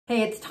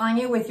Hey, it's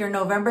Tanja with your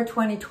November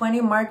 2020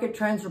 Market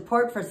Trends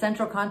Report for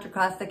Central Contra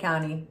Costa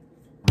County.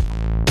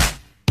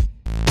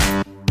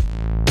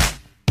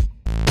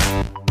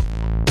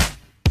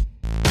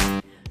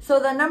 So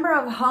the number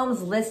of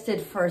homes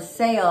listed for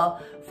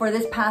sale for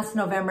this past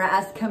November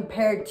as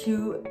compared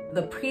to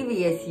the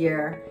previous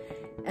year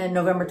in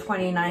November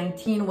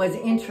 2019 was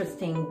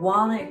interesting.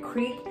 Walnut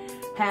Creek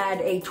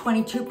had a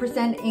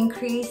 22%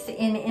 increase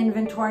in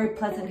inventory.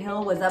 Pleasant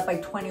Hill was up by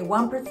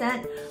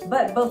 21%,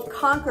 but both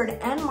Concord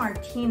and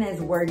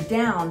Martinez were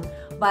down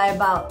by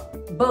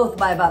both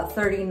by about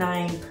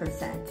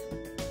 39%.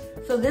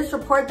 So this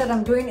report that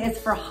I'm doing is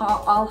for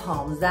all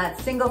homes.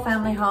 That's single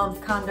family homes,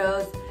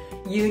 condos,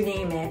 you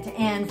name it.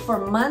 And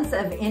for months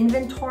of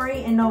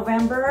inventory in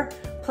November,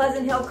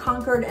 Pleasant Hill,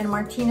 Concord, and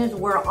Martinez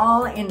were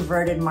all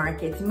inverted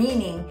markets,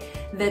 meaning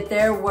that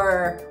there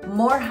were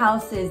more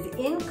houses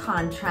in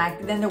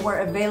contract than there were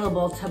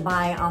available to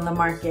buy on the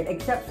market,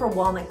 except for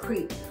Walnut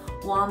Creek.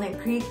 Walnut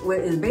Creek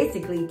is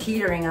basically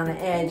teetering on the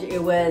edge.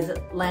 It was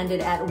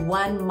landed at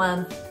 1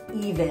 month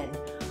even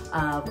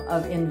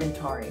of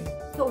inventory.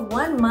 So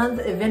 1 month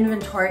of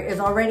inventory is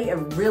already a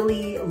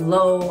really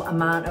low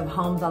amount of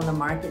homes on the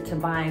market to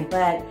buy,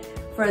 but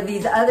for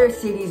these other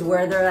cities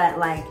where they're at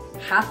like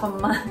half a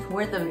month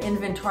worth of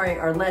inventory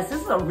or less,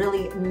 this is a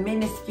really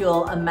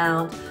minuscule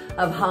amount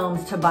of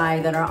homes to buy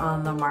that are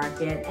on the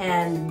market.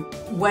 And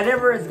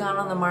whatever has gone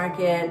on the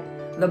market,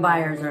 the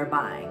buyers are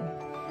buying.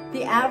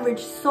 The average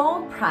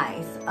sold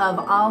price of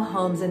all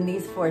homes in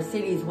these 4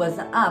 cities was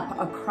up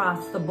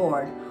across the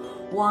board.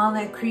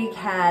 Walnut Creek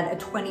had a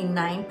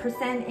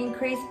 29%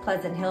 increase.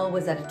 Pleasant Hill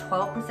was at a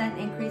 12%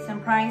 increase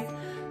in price.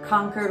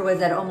 Concord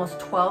was at almost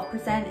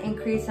 12%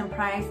 increase in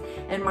price,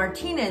 and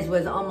Martinez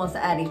was almost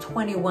at a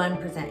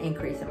 21%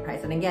 increase in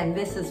price. And again,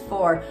 this is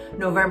for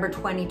November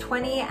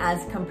 2020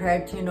 as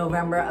compared to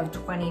November of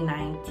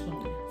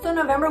 2019. So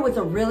November was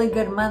a really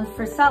good month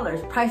for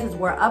sellers. Prices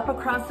were up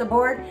across the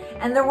board,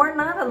 and there were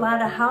not a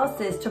lot of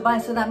houses to buy,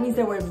 so that means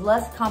there was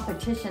less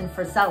competition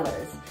for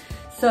sellers.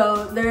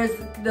 So there's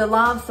the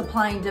law of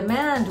supply and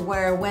demand,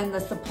 where when the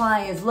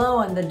supply is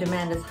low and the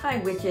demand is high,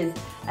 which is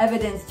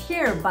evidenced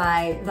here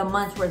by the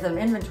month's worth of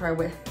inventory,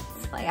 where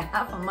it's like a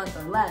half a month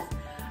or less,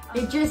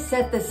 it just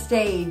set the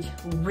stage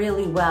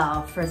really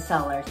well for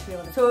sellers.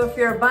 So if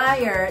you're a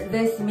buyer,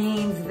 this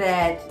means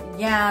that,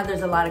 yeah,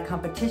 there's a lot of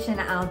competition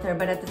out there,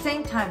 but at the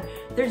same time,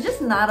 there's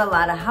just not a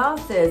lot of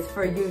houses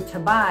for you to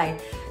buy.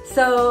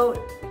 So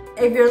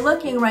if you're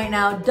looking right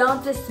now,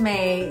 don't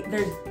dismay.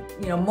 There's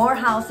more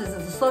houses.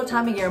 It's a slow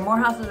time of year. More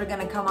houses are going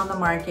to come on the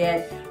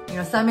market,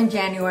 some in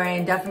January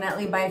and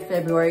definitely by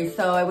February.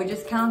 So I would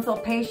just counsel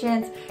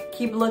patience,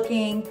 keep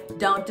looking,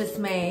 don't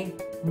dismay.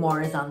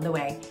 More is on the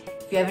way.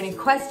 If you have any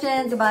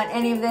questions about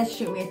any of this,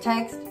 shoot me a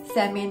text,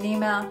 send me an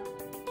email.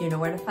 You know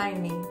where to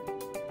find me.